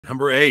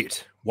Number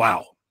 8.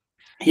 Wow.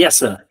 Yes,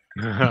 sir.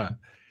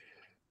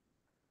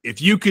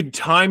 If you could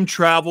time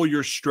travel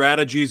your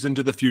strategies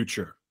into the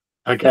future,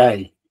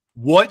 okay,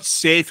 what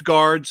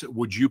safeguards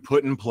would you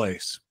put in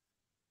place?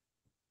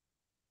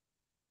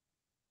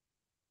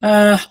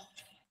 Do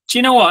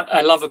you know what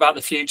I love about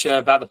the future,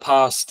 about the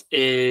past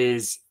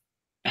is,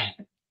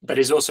 but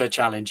is also a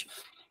challenge,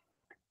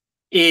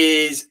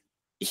 is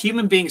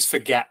human beings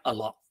forget a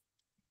lot.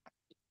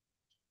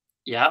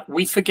 Yeah,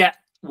 we forget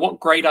what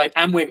great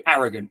and we're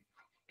arrogant,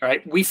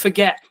 right? We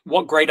forget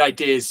what great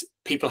ideas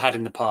people had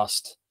in the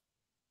past,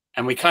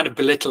 and we kind of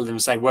belittle them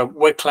and say, well,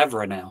 we're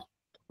cleverer now.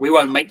 We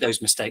won't make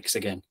those mistakes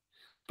again.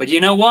 But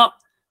you know what?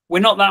 We're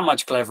not that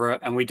much cleverer,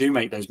 and we do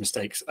make those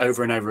mistakes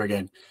over and over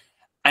again.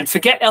 And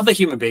forget other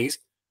human beings.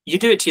 You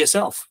do it to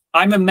yourself.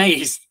 I'm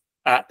amazed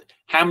at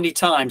how many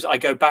times I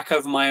go back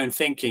over my own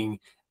thinking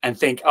and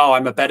think, oh,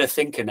 I'm a better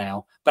thinker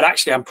now. But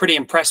actually, I'm pretty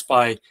impressed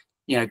by,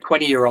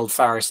 20-year-old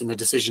Faris and the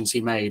decisions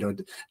he made, or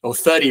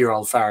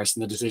 30-year-old Faris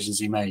and the decisions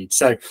he made.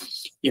 So,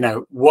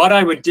 what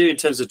I would do in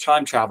terms of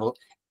time travel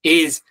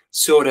is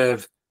sort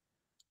of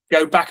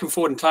go back and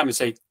forward in time and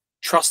say,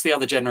 trust the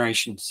other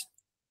generations,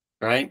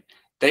 right?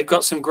 They've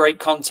got some great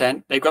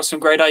content. They've got some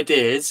great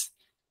ideas,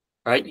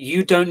 right?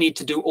 You don't need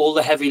to do all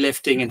the heavy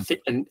lifting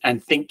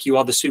and think you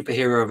are the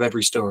superhero of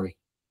every story.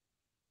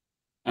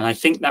 And I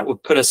think that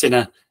would put us in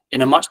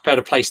a much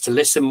better place to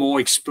listen more,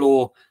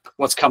 explore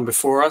what's come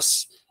before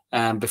us,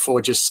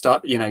 before just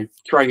start,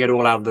 throwing it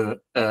all out of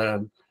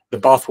the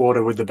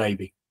bathwater with the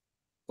baby,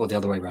 or the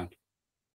other way around.